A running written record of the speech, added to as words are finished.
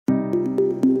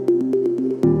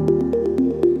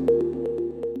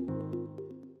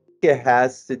it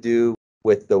has to do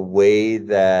with the way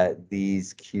that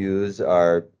these cues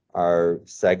are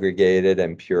segregated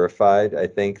and purified. I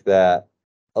think that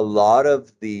a lot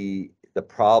of the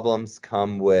problems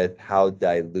come with how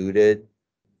diluted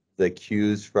the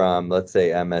cues from, let's say,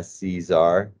 MSCs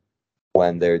are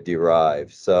when they're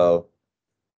derived. So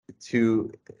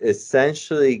to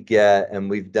essentially get, and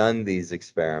we've done these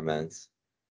experiments,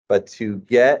 but to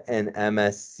get an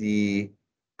MSC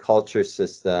culture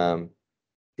system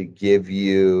to give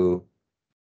you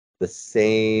the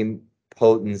same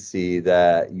potency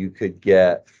that you could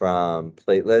get from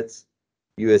platelets,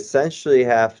 you essentially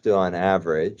have to, on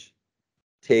average,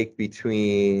 take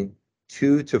between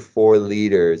 2 to 4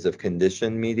 liters of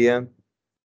conditioned medium.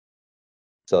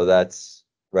 So that's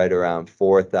right around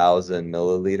 4,000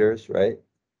 milliliters, right?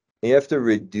 You have to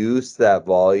reduce that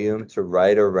volume to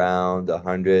right around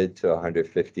 100 to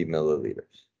 150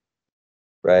 milliliters,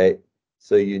 right?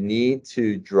 So you need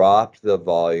to drop the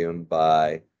volume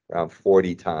by around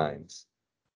 40 times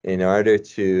in order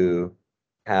to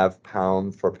have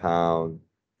pound for pound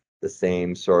the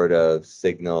same sort of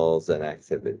signals and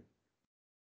activity.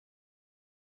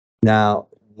 Now,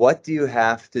 what do you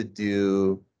have to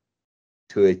do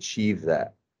to achieve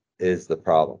that is the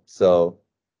problem. So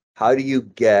how do you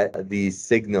get these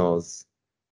signals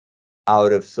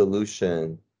out of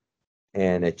solution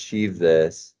and achieve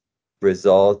this?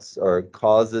 Results or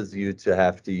causes you to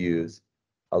have to use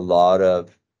a lot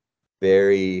of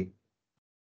very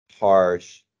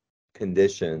harsh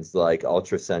conditions like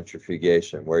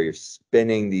ultracentrifugation, where you're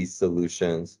spinning these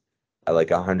solutions at like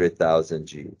 100,000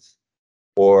 Gs,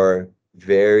 or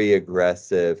very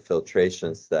aggressive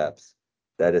filtration steps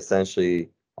that essentially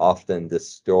often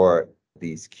distort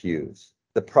these cues.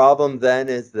 The problem then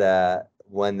is that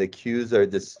when the cues are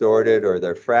distorted or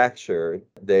they're fractured,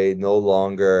 they no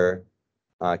longer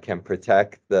can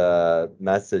protect the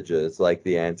messages like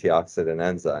the antioxidant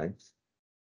enzymes.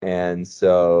 And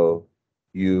so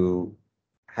you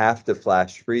have to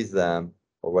flash freeze them,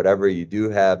 or whatever you do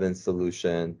have in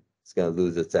solution is going to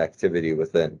lose its activity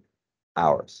within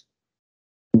hours.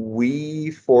 We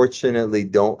fortunately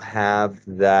don't have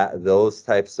those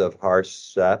types of harsh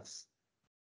steps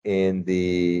in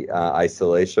the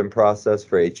isolation process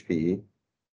for HPE.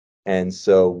 And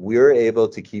so we're able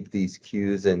to keep these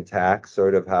cues intact,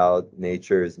 sort of how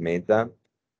nature has made them.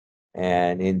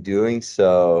 And in doing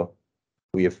so,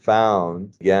 we have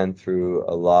found, again, through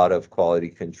a lot of quality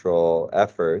control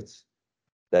efforts,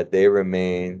 that they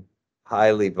remain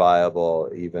highly viable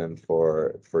even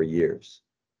for years.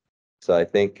 So I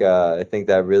think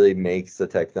that really makes the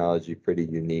technology pretty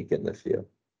unique in the field.